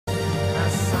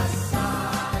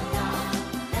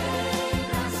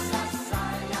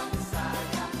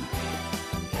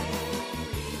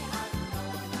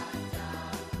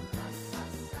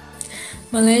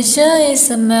Malaysia is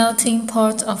a melting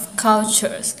pot of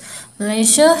cultures.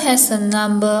 Malaysia has a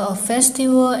number of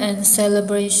festivals and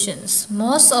celebrations,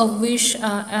 most of which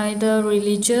are either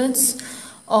religious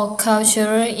or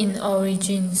cultural in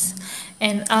origins,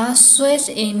 and are steeped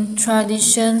in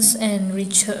traditions and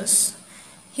rituals.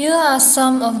 Here are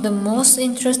some of the most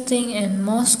interesting and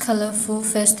most colorful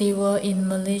festivals in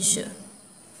Malaysia.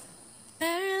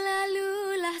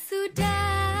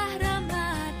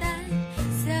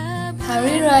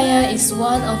 Hari Raya is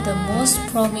one of the most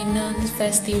prominent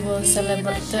festivals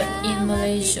celebrated in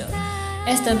Malaysia,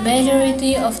 as the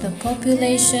majority of the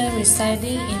population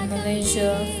residing in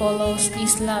Malaysia follows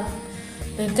Islam.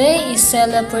 The day is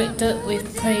celebrated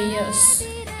with prayers,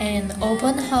 and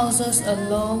open houses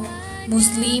allow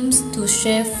Muslims to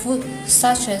share food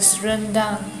such as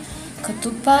rendang,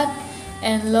 ketupat,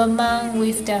 and lemang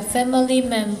with their family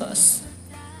members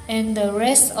and the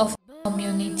rest of the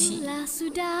community.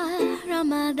 Sudah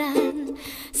Ramadan,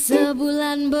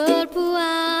 sebulan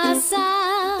berpuasa,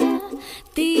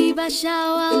 tiba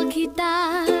Syawal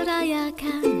kita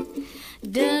rayakan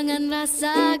dengan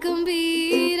rasa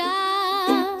gembira.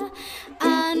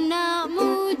 Anak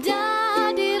muda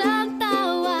di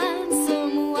rantauan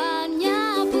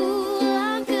semuanya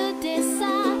pulang ke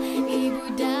desa, ibu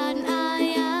dan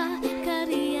ayah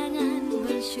keriangan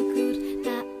bersyukur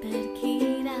tak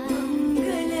terkira.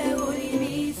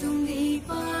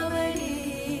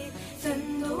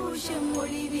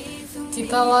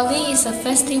 Deepawali is a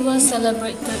festival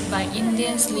celebrated by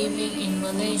Indians living in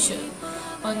Malaysia.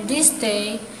 On this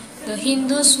day, the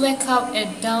Hindus wake up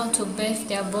at dawn to bathe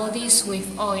their bodies with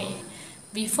oil.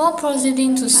 Before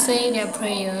proceeding to say their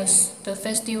prayers, the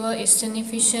festival is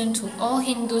significant to all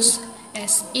Hindus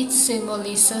as it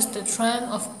symbolizes the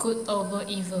triumph of good over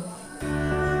evil.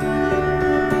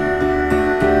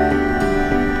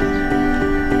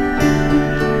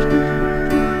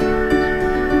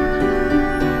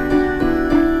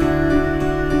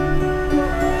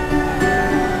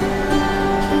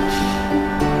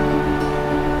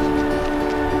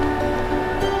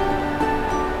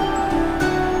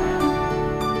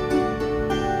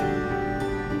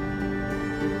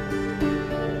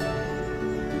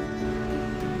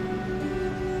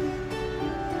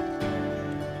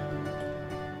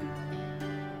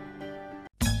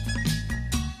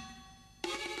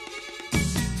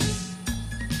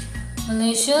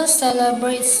 Malaysia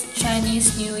celebrates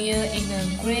Chinese New Year in a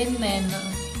grand manner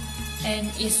and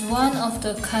is one of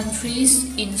the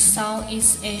countries in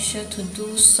Southeast Asia to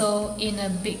do so in a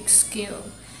big scale.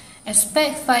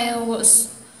 Expect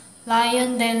fireworks,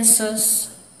 lion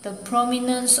dances, the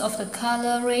prominence of the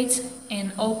color rate,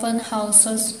 and open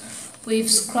houses with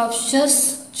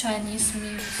scrumptious Chinese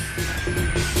meals.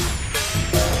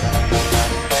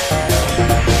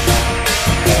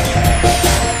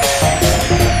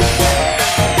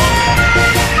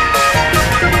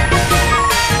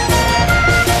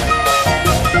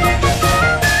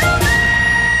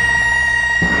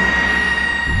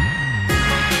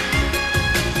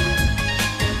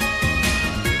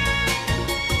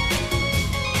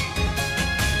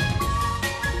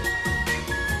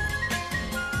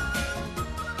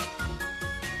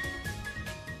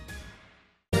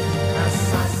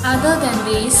 Other than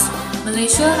this,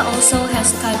 Malaysia also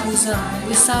has Thai Buddhism,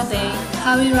 Wisate,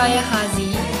 Hari Raya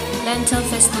Haji, Lantern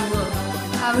Festival,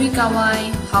 Hari Gawai,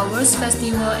 Harvest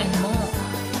Festival, and more.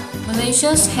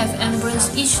 Malaysians have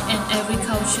embraced each and every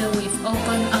culture with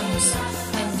open arms,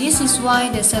 and this is why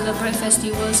they celebrate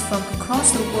festivals from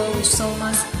across the world with so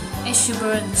much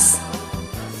exuberance.